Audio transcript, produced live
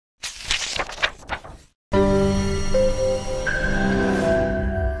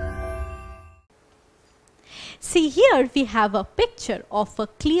here we have a picture of a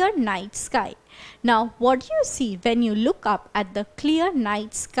clear night sky. Now what do you see when you look up at the clear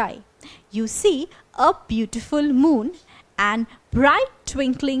night sky? You see a beautiful moon and bright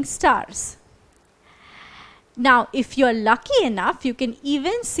twinkling stars. Now if you are lucky enough, you can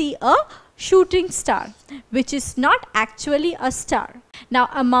even see a shooting star, which is not actually a star. Now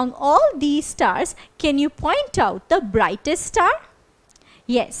among all these stars, can you point out the brightest star?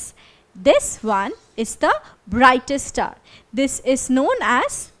 Yes, this one is the brightest star. This is known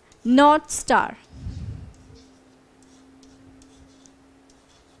as North Star.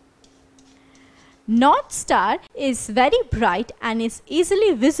 North Star is very bright and is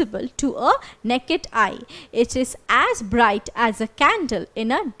easily visible to a naked eye. It is as bright as a candle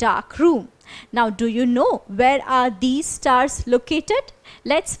in a dark room. Now, do you know where are these stars located?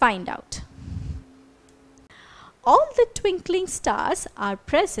 Let's find out. All the twinkling stars are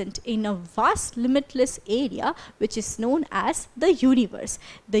present in a vast limitless area which is known as the universe.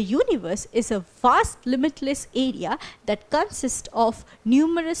 The universe is a vast limitless area that consists of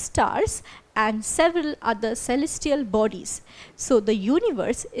numerous stars and several other celestial bodies. So the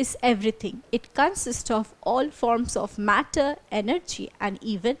universe is everything. It consists of all forms of matter, energy, and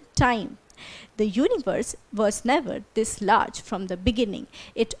even time. The universe was never this large from the beginning.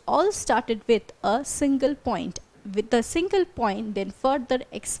 It all started with a single point. With a single point then further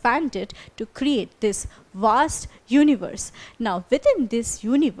expanded to create this vast universe. Now within this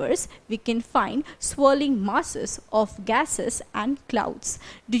universe we can find swirling masses of gases and clouds.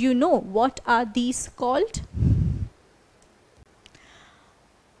 Do you know what are these called?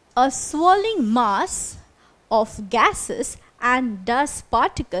 A swirling mass of gases and dust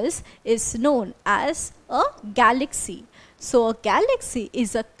particles is known as a galaxy. So a galaxy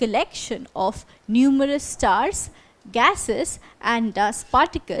is a collection of numerous stars, gases and dust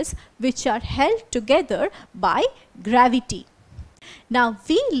particles which are held together by gravity. Now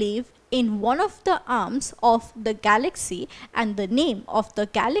we live in one of the arms of the galaxy, and the name of the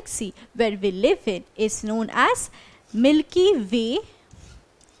galaxy where we live in is known as Milky Way.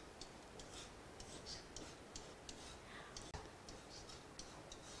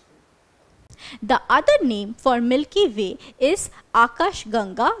 The other name for Milky Way is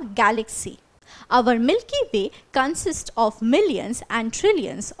Akashganga galaxy. Our Milky Way consists of millions and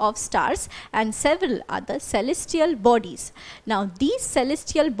trillions of stars and several other celestial bodies. Now these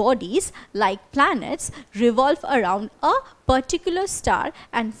celestial bodies, like planets, revolve around a particular star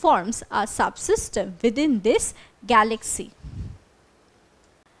and forms a subsystem within this galaxy.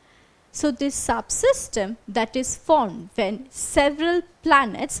 So this subsystem that is formed when several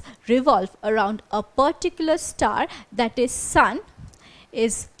planets revolve around a particular star, that is sun,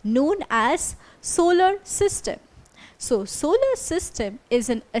 is known as solar system. So solar system is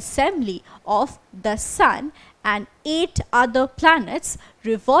an assembly of the sun and 8 other planets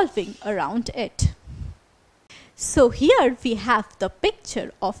revolving around it. So here we have the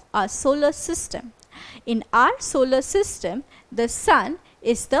picture of our solar system. In our solar system, the sun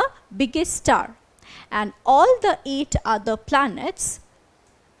is the biggest star and all the 8 other planets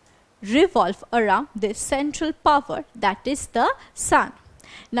revolve around this central power, that is the sun.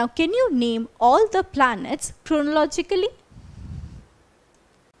 Now can you name all the planets chronologically?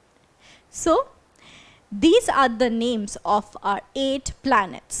 So these are the names of our 8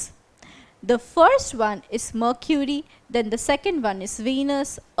 planets. The first one is Mercury, then the second one is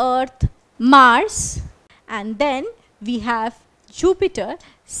Venus, Earth, Mars, and then we have Jupiter,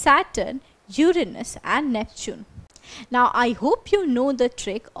 Saturn, Uranus and Neptune. Now I hope you know the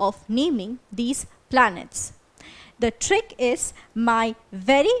trick of naming these planets. The trick is my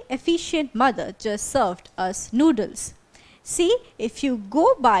very efficient mother just served us noodles. See, if you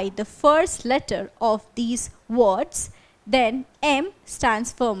go by the first letter of these words, then M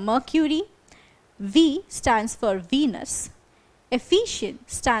stands for Mercury, V stands for Venus, efficient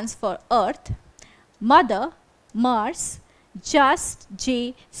stands for Earth, mother Mars, just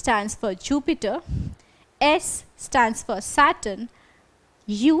J stands for Jupiter, S stands for Saturn,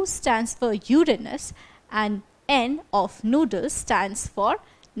 U stands for Uranus, and N of noodles stands for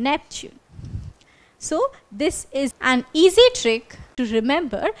Neptune. So this is an easy trick to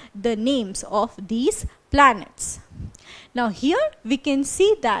remember the names of these planets. Now here we can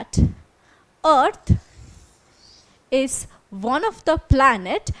see that Earth is one of the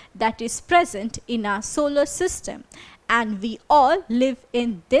planet that is present in our solar system, and we all live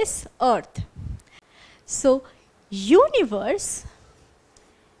in this Earth. So universe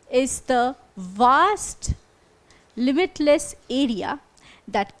is the vast limitless area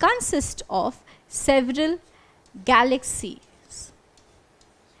that consists of several galaxies.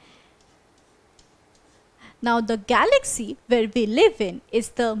 Now the galaxy where we live in is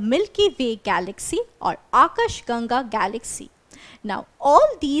the Milky Way galaxy or Akash-Ganga galaxy. Now all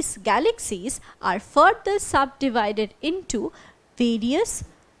these galaxies are further subdivided into various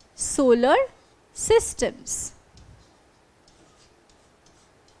solar systems.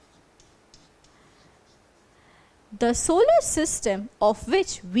 The solar system of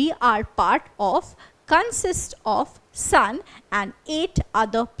which we are part of consists of Sun and 8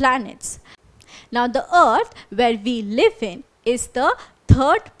 other planets. Now the Earth where we live in is the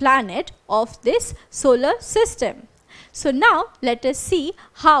third planet of this solar system. So now let us see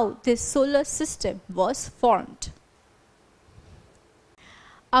how this solar system was formed.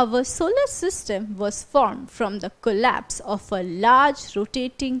 Our solar system was formed from the collapse of a large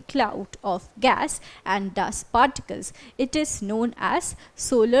rotating cloud of gas and dust particles. It is known as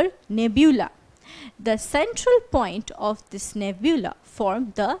solar nebula. The central point of this nebula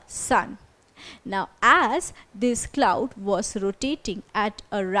formed the Sun. Now as this cloud was rotating at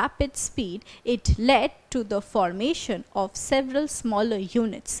a rapid speed, it led to the formation of several smaller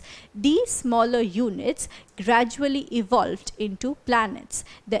units. These smaller units gradually evolved into planets.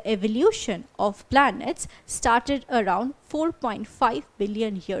 The evolution of planets started around 4.5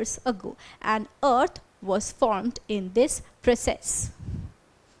 billion years ago, and Earth was formed in this process.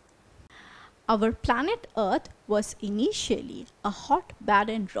 Our planet Earth was initially a hot,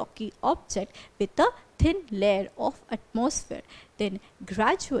 barren, rocky object with a thin layer of atmosphere. Then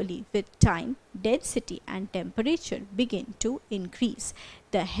gradually with time, density and temperature began to increase.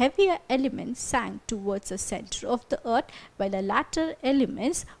 The heavier elements sank towards the center of the Earth, while the latter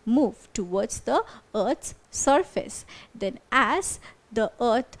elements moved towards the Earth's surface. Then as the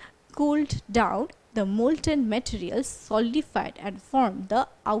Earth cooled down, the molten materials solidified and formed the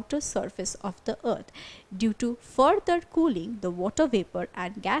outer surface of the Earth. Due to further cooling, the water vapor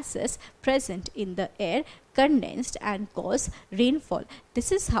and gases present in the air condensed and caused rainfall.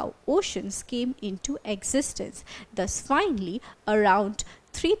 This is how oceans came into existence. Thus finally, around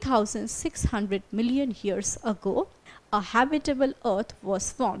 3,600 million years ago, a habitable Earth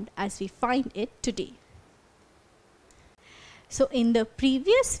was formed as we find it today. So in the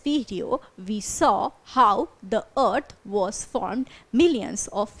previous video, we saw how the Earth was formed millions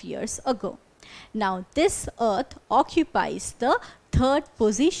of years ago. Now this Earth occupies the third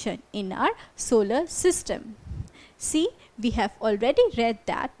position in our solar system. See, we have already read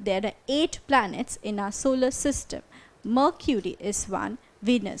that there are 8 planets in our solar system. Mercury is 1,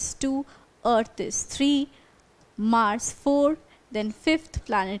 Venus 2, Earth is 3, Mars 4, then 5th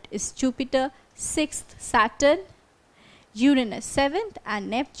planet is Jupiter, 6th Saturn, Uranus 7th and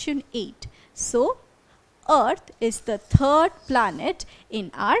Neptune 8th. So Earth is the third planet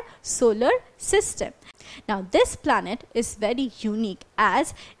in our solar system. Now this planet is very unique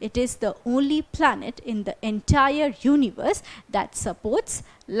as it is the only planet in the entire universe that supports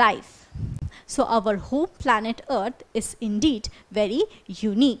life. So our home planet Earth is indeed very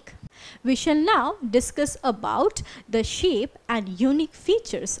unique. We shall now discuss about the shape and unique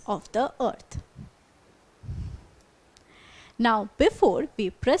features of the Earth. Now before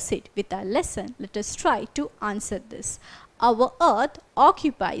we proceed with our lesson, let us try to answer this. Our Earth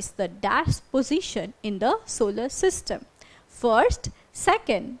occupies the dash position in the solar system. First,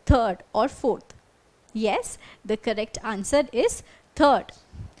 second, third or fourth? Yes, the correct answer is third.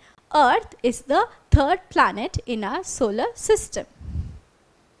 Earth is the third planet in our solar system.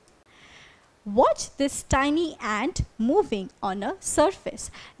 Watch this tiny ant moving on a surface.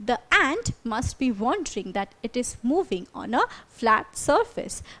 The ant must be wondering that it is moving on a flat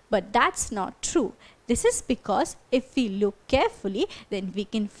surface, but that's not true. This is because if we look carefully, then we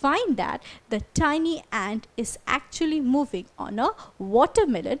can find that the tiny ant is actually moving on a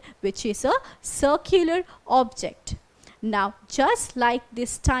watermelon, which is a circular object. Now, just like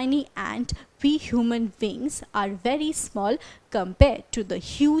this tiny ant, we human beings are very small compared to the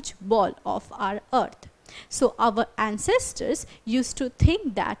huge ball of our Earth. So our ancestors used to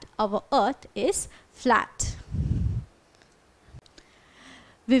think that our Earth is flat.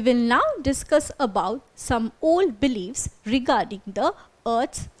 We will now discuss about some old beliefs regarding the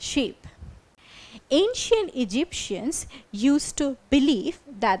Earth's shape. Ancient Egyptians used to believe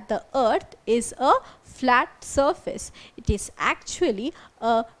that the Earth is a flat surface. It is actually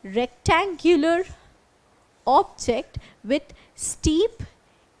a rectangular object with steep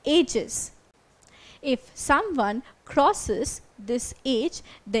edges. If someone crosses this edge,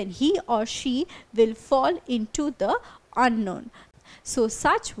 then he or she will fall into the unknown. So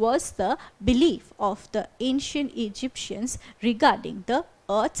such was the belief of the ancient Egyptians regarding the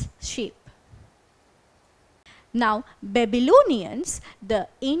Earth's shape. Now, Babylonians, the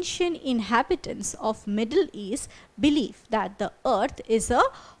ancient inhabitants of Middle East, believe that the earth is a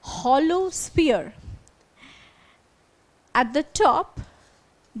hollow sphere. At the top,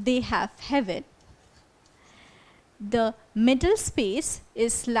 they have heaven. The middle space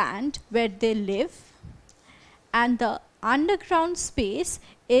is land where they live, and the underground space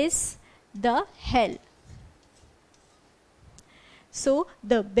is the hell. So,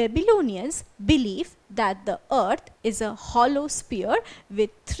 the Babylonians believe that the earth is a hollow sphere with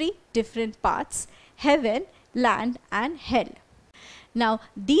 3 different parts: heaven, land, and hell. Now,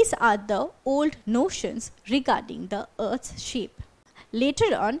 these are the old notions regarding the earth's shape.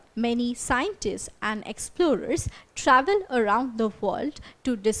 Later on, many scientists and explorers traveled around the world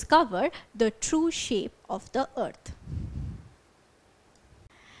to discover the true shape of the earth.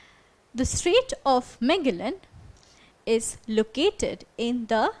 The Strait of Magellan is located in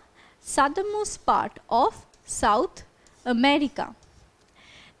the southernmost part of South America.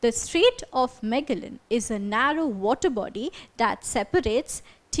 The Strait of Magellan is a narrow water body that separates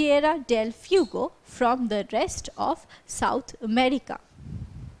Tierra del Fuego from the rest of South America.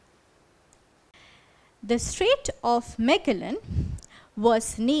 The Strait of Magellan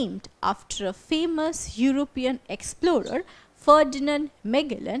was named after a famous European explorer, Ferdinand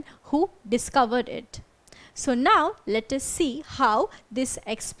Magellan, who discovered it. So now let us see how this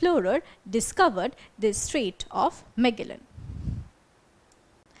explorer discovered the Strait of Magellan.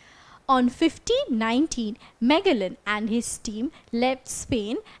 On 1519, Magellan and his team left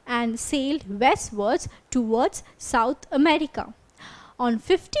Spain and sailed westwards towards South America. On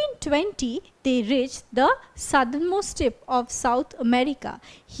 1520, they reached the southernmost tip of South America.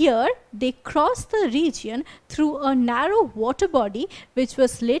 Here, they crossed the region through a narrow water body which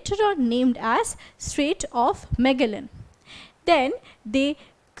was later on named as Strait of Magellan. Then, they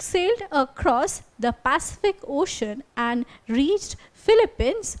sailed across the Pacific Ocean and reached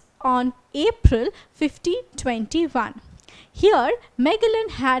Philippines on April 1521. Here, Magellan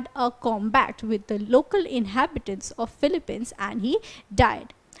had a combat with the local inhabitants of Philippines and he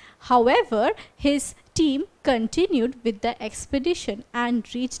died. However, his team continued with the expedition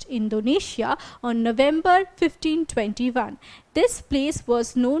and reached Indonesia on November 1521. This place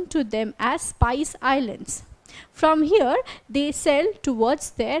was known to them as Spice Islands. From here, they sailed towards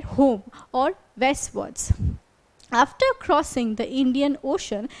their home or westwards. After crossing the Indian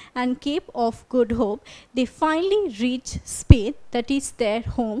Ocean and Cape of Good Hope, they finally reached Spain, that is their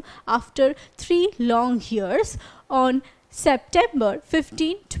home, after 3 long years on September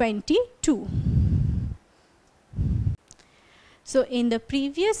 1522. So in the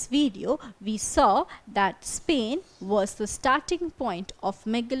previous video, we saw that Spain was the starting point of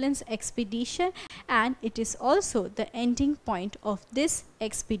Magellan's expedition and it is also the ending point of this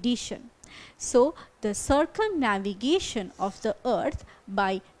expedition. So, the circumnavigation of the earth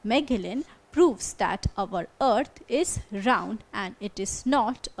by Magellan proves that our earth is round and it is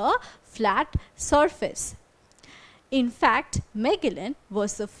not a flat surface. In fact, Magellan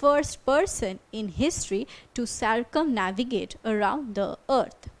was the first person in history to circumnavigate around the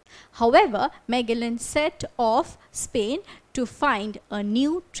earth. However, Magellan set off Spain to find a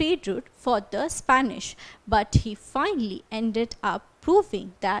new trade route for the Spanish, but he finally ended up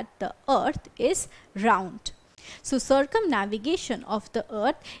proving that the earth is round. So, circumnavigation of the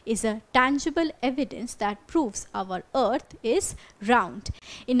earth is a tangible evidence that proves our earth is round.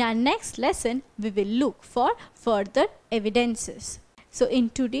 In our next lesson, we will look for further evidences. So,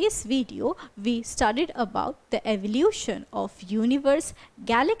 in today's video, we studied about the evolution of universe,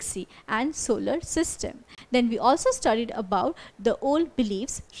 galaxy and solar system. Then we also studied about the old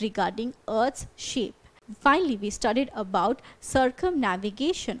beliefs regarding Earth's shape. Finally, we studied about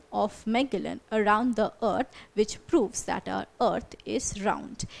circumnavigation of Magellan around the earth, which proves that our earth is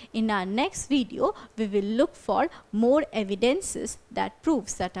round. In our next video, we will look for more evidences that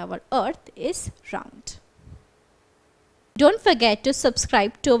proves that our earth is round. Don't forget to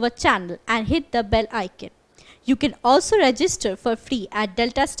subscribe to our channel and hit the bell icon. You can also register for free at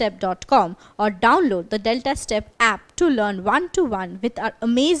DeltaStep.com or download the DeltaStep app to learn one-to-one with our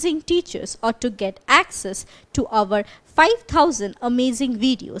amazing teachers or to get access to our 5,000 amazing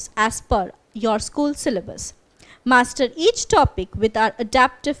videos as per your school syllabus. Master each topic with our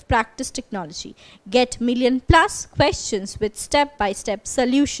adaptive practice technology. Get million-plus questions with step-by-step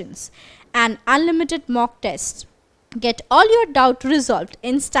solutions and unlimited mock tests. Get all your doubts resolved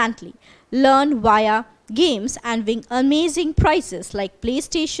instantly. Learn via games and win amazing prizes like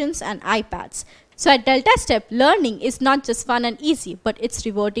PlayStations and iPads. So at DeltaStep, learning is not just fun and easy, but it's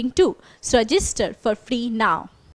rewarding too. So register for free now.